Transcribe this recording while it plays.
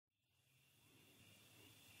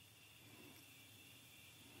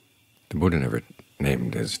The Buddha never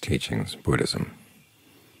named his teachings Buddhism.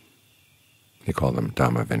 He called them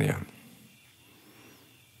Dhamma Vinaya.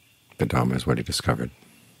 The Dhamma is what he discovered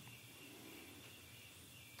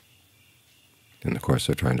in the course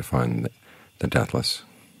of trying to find the deathless,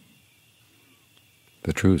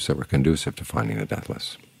 the truths that were conducive to finding the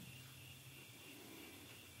deathless.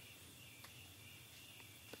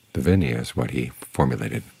 The Vinaya is what he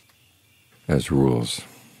formulated as rules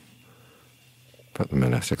for the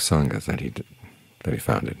monastic sanghas that he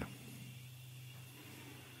founded.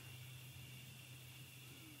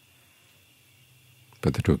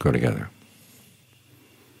 But the two go together,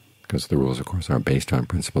 because the rules, of course, are based on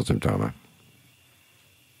principles of Dhamma.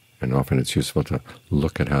 And often it's useful to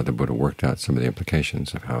look at how the Buddha worked out some of the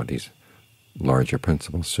implications of how these larger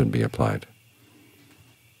principles should be applied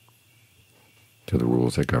to the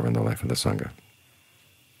rules that govern the life of the Sangha.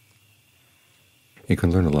 You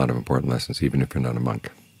can learn a lot of important lessons even if you're not a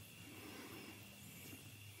monk.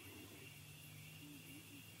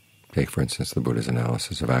 Take, for instance, the Buddha's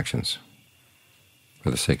analysis of actions. For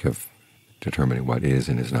the sake of determining what is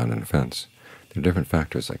and is not an offense, there are different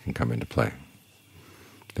factors that can come into play.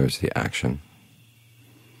 There's the action,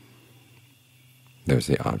 there's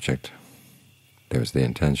the object, there's the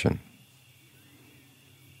intention,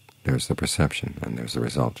 there's the perception, and there's the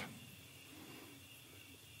result.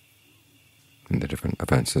 And the different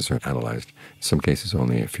offenses are analyzed. In some cases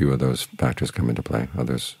only a few of those factors come into play,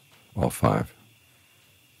 others all five.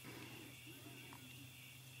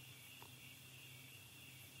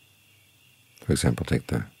 For example, take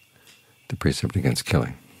the precept against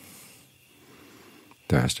killing.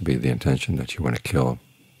 There has to be the intention that you want to kill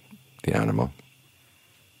the animal,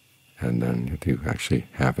 and then if you actually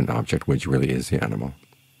have an object which really is the animal,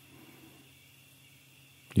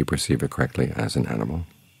 you perceive it correctly as an animal,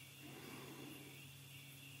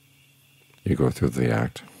 you go through the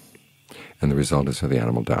act, and the result is that the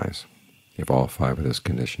animal dies. If all five of those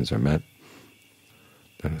conditions are met,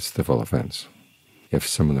 then it's the full offense. If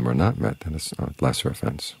some of them are not met, then it's a lesser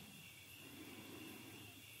offense.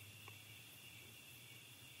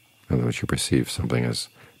 In other words, you perceive something as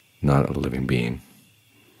not a living being.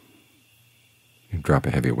 You drop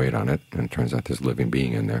a heavy weight on it, and it turns out there's a living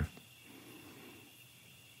being in there.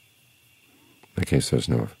 In that case, there's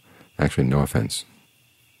actually no offense.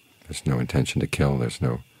 There's no intention to kill. There's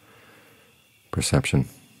no perception.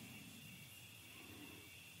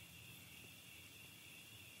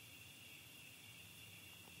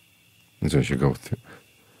 And so as you go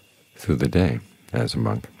through the day as a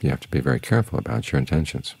monk, you have to be very careful about your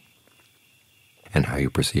intentions and how you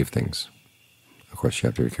perceive things. Of course, you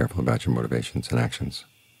have to be careful about your motivations and actions.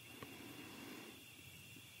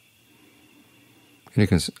 And you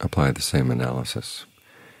can apply the same analysis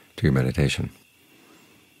to your meditation.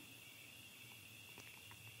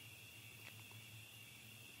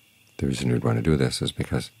 The reason you'd want to do this is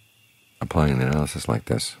because applying an analysis like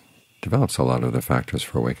this develops a lot of the factors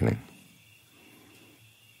for awakening.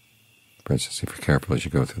 For instance, if you're careful as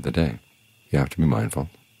you go through the day, you have to be mindful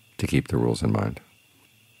to keep the rules in mind.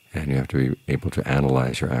 And you have to be able to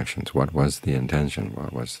analyze your actions. What was the intention?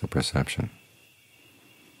 What was the perception?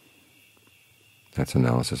 That's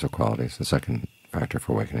analysis of qualities, the second factor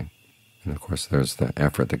for awakening. And of course there's the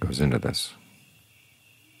effort that goes into this.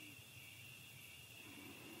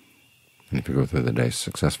 And if you go through the day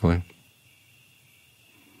successfully,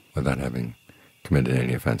 without having committed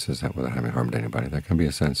any offenses, without having harmed anybody, there can be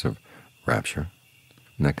a sense of rapture,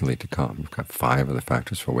 and that can lead to calm. You've got five of the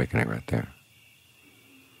factors for awakening right there.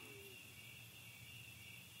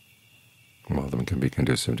 All of them can be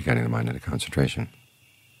conducive to getting the mind into concentration.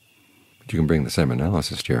 But you can bring the same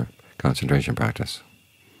analysis to your concentration practice.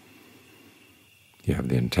 You have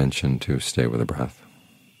the intention to stay with the breath,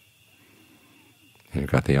 and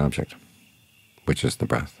you've got the object, which is the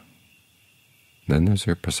breath. Then there's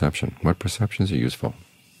your perception. What perceptions are useful?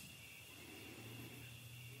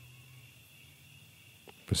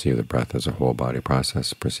 Perceive the breath as a whole body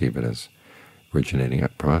process, perceive it as originating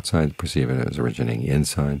from outside, perceive it as originating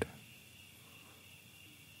inside,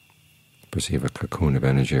 perceive a cocoon of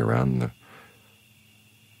energy around the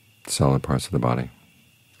solid parts of the body.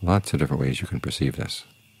 Lots of different ways you can perceive this.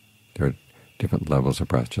 There are different levels of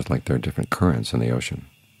breath, just like there are different currents in the ocean.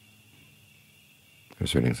 I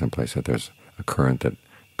was reading someplace that there's a current that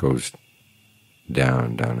goes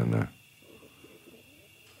down in the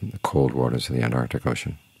cold waters of the Antarctic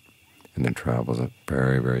Ocean, and then travels up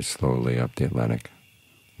very, very slowly up the Atlantic,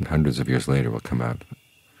 and hundreds of years later will come out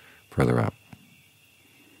further up.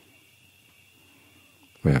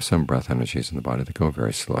 We have some breath energies in the body that go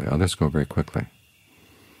very slowly, others go very quickly.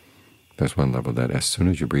 There's one level that as soon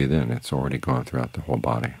as you breathe in, it's already gone throughout the whole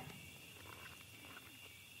body.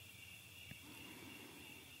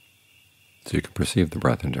 So you can perceive the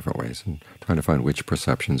breath in different ways and try to find which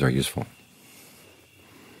perceptions are useful.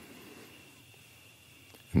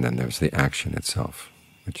 And then there's the action itself,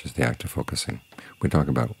 which is the act of focusing. We talk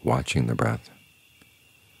about watching the breath.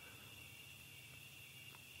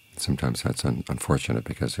 Sometimes that's unfortunate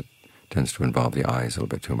because it tends to involve the eyes a little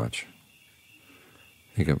bit too much.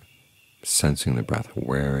 Think of sensing the breath,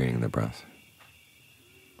 wearing the breath.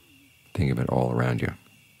 Think of it all around you.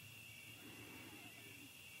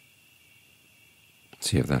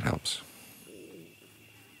 See if that helps.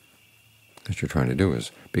 What you're trying to do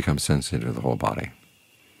is become sensitive to the whole body.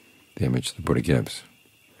 The image the Buddha gives,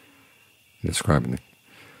 describing the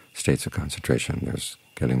states of concentration. There's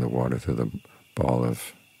getting the water through the ball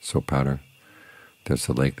of soap powder. There's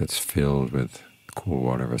the lake that's filled with the cool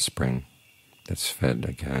water of a spring that's fed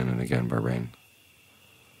again and again by rain.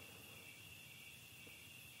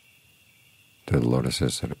 There are the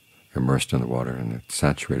lotuses that are immersed in the water and they're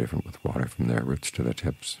saturated with water from their roots to their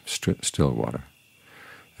tips, still water.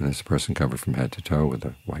 And there's a person covered from head to toe with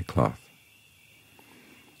a white cloth.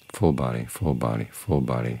 Full body, full body, full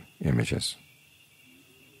body images.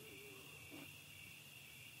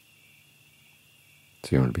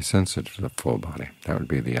 So you want to be sensitive to the full body. That would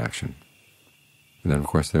be the action. And then, of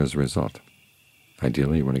course, there's the result.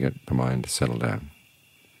 Ideally, you want to get the mind to settle down.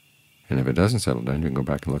 And if it doesn't settle down, you can go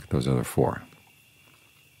back and look at those other four.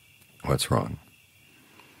 What's wrong?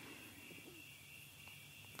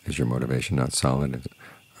 Is your motivation not solid?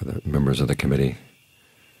 Are the members of the committee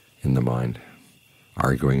in the mind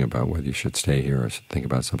arguing about whether you should stay here or should think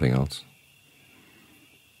about something else?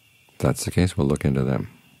 If that's the case, we'll look into them.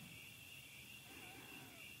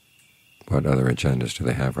 What other agendas do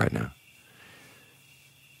they have right now?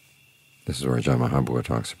 This is where Ajahn Mahabua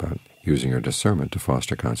talks about using your discernment to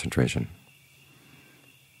foster concentration.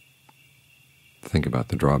 Think about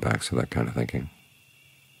the drawbacks of that kind of thinking,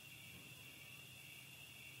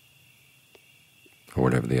 or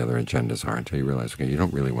whatever the other agendas are, until you realize, okay, you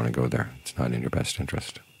don't really want to go there. It's not in your best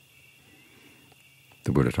interest.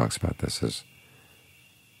 The Buddha talks about this as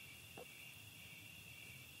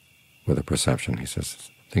with a perception. He says,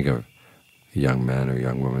 think of a young man or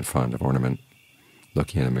young woman fond of ornament,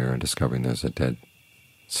 looking in a mirror and discovering there's a dead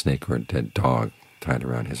snake or a dead dog tied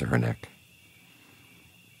around his or her neck.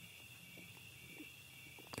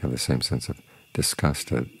 You have the same sense of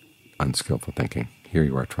disgust at unskillful thinking. Here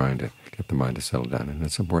you are trying to get the mind to settle down, and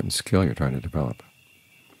it's an important skill you're trying to develop.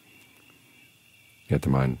 Yet the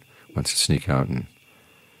mind wants to sneak out and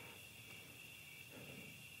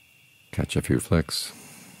catch a few flicks,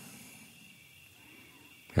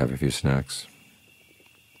 have a few snacks.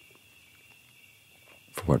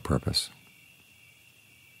 For what purpose?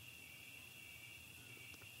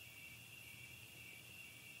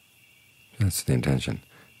 That's the intention.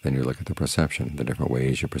 Then you look at the perception, the different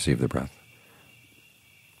ways you perceive the breath.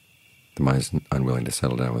 The mind is unwilling to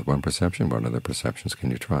settle down with one perception. What other perceptions can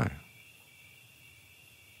you try?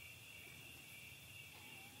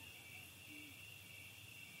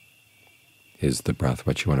 Is the breath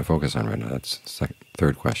what you want to focus on right now? That's the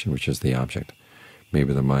third question, which is the object.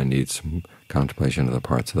 Maybe the mind needs some contemplation of the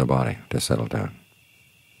parts of the body to settle down.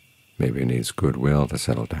 Maybe it needs goodwill to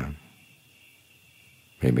settle down.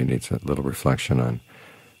 Maybe it needs a little reflection on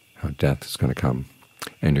how death is going to come.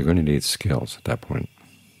 And you're going to need skills at that point.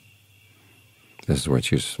 This is where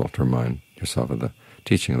it's useful to remind yourself of the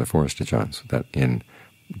teaching of the forest ajahns, that in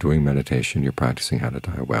doing meditation you're practicing how to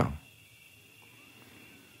die well.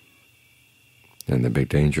 And the big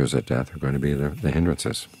dangers at death are going to be the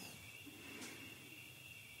hindrances.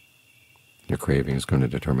 Your craving is going to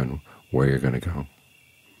determine where you're going to go.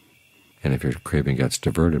 And if your craving gets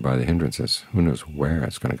diverted by the hindrances, who knows where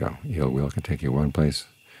it's going to go. Ill will can take you one place,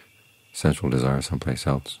 sensual desire someplace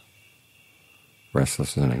else,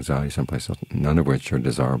 restlessness and anxiety someplace else, none of which are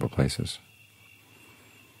desirable places.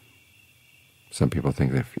 Some people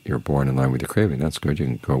think that if you're born in line with your craving, that's good, you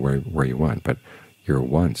can go where you want, but your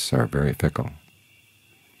wants are very fickle.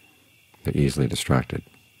 They're easily distracted.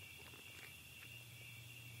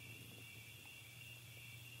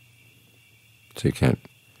 So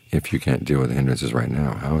if you can't deal with the hindrances right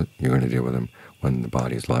now, how are you going to deal with them when the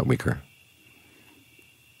body is a lot weaker?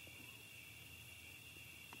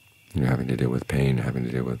 You're having to deal with pain, you're having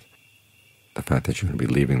to deal with the fact that you're going to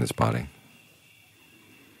be leaving this body.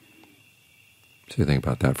 So you think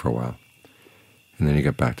about that for a while, and then you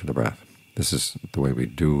get back to the breath. This is the way we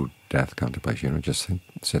do death contemplation. You don't just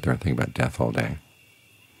sit there and think about death all day.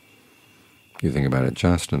 You think about it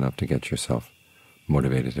just enough to get yourself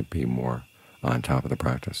motivated to be more on top of the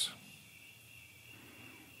practice.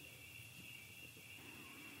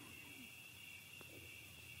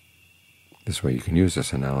 This way you can use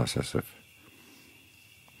this analysis of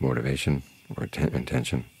motivation or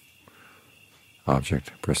intention,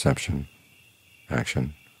 object, perception,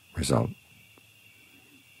 action, result.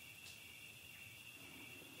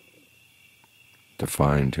 To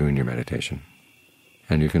fine-tune your meditation.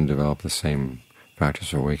 And you can develop the same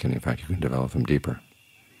factors of awakening. In fact, you can develop them deeper.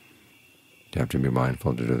 You have to be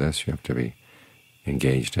mindful to do this. You have to be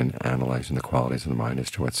engaged in analyzing the qualities of the mind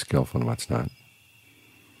as to what's skillful and what's not.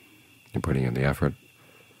 You're putting in the effort.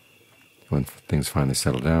 When things finally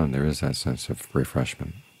settle down, there is that sense of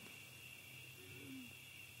refreshment.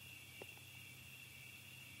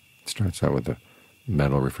 It starts out with the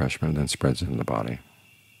mental refreshment and then spreads into the body.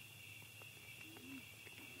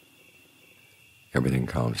 Everything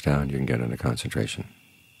calms down, you can get into concentration.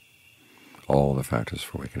 All the factors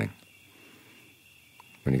for awakening.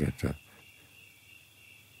 When you get to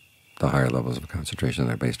the higher levels of concentration,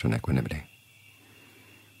 they're based on equanimity.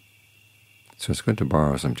 So it's good to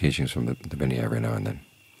borrow some teachings from the Vinaya every now and then.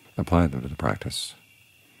 Apply them to the practice,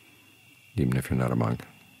 even if you're not a monk.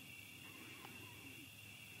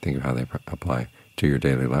 Think of how they apply to your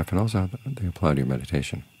daily life and also how they apply to your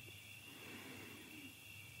meditation.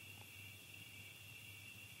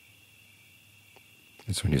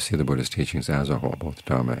 It's when you see the Buddha's teachings as a whole, both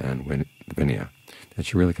Dhamma and Vinaya,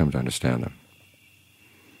 that you really come to understand them.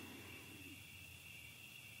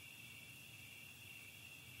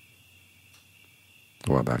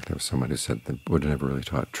 A while back there was someone who said that Buddha never really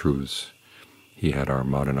taught truths. He had our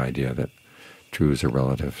modern idea that truths are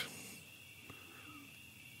relative.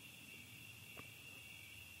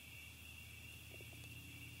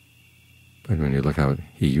 But when you look how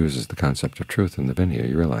he uses the concept of truth in the Vinaya,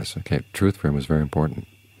 you realize, okay, truth for him was very important.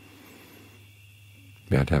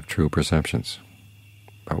 You had to have true perceptions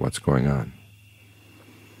about what's going on.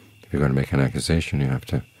 If you're going to make an accusation, you have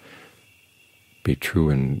to be true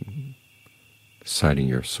in citing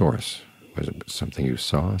your source. Was it something you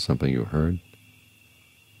saw, something you heard,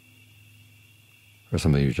 or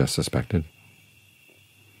something you just suspected?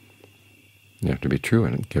 You have to be true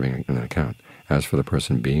in giving an account. As for the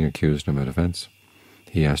person being accused of an offense,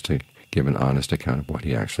 he has to give an honest account of what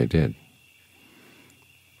he actually did.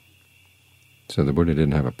 So the Buddha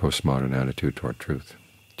didn't have a postmodern attitude toward truth.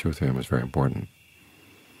 Truth for him was very important.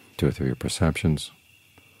 Truth of your perceptions,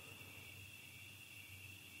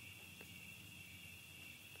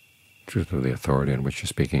 truth of the authority in which you're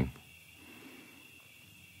speaking,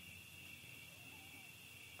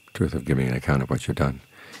 truth of giving an account of what you've done.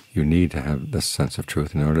 You need to have this sense of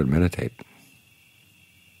truth in order to meditate.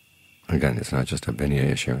 Again, it's not just a Vinaya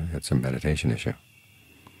issue, it's a meditation issue.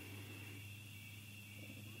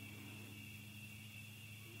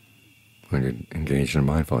 When you're engaged in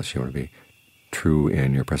mindfulness, you want to be true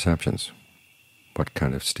in your perceptions. What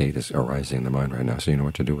kind of state is arising in the mind right now, so you know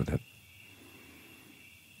what to do with it.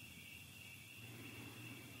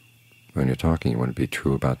 When you're talking, you want to be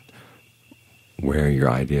true about where your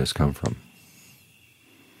ideas come from,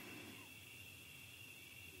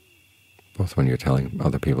 both when you're telling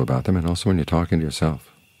other people about them and also when you're talking to yourself.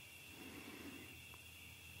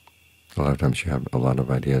 A lot of times you have a lot of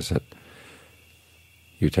ideas that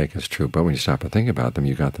you take as true, but when you stop and think about them,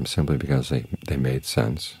 you got them simply because they made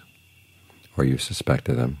sense, or you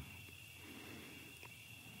suspected them,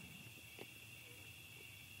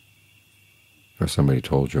 or somebody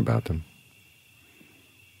told you about them.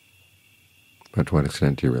 But to what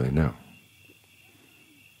extent do you really know?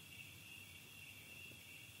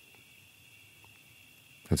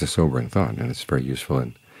 It's a sobering thought, and it's very useful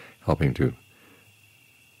in helping to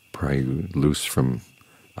pry you loose from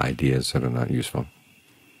ideas that are not useful,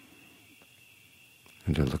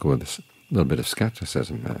 and to look with a little bit of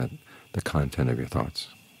skepticism at the content of your thoughts.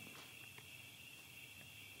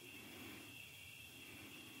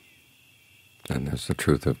 And there's the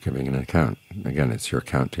truth of giving an account. Again, it's your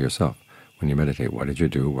account to yourself. When you meditate, what did you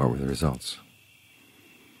do? What were the results?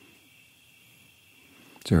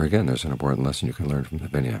 So here again, there's an important lesson you can learn from the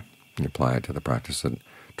Vinaya and apply it to the practice of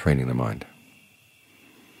training the mind.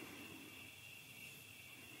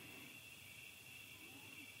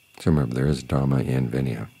 So remember, there is Dhamma in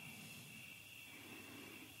Vinaya,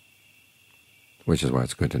 which is why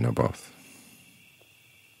it's good to know both.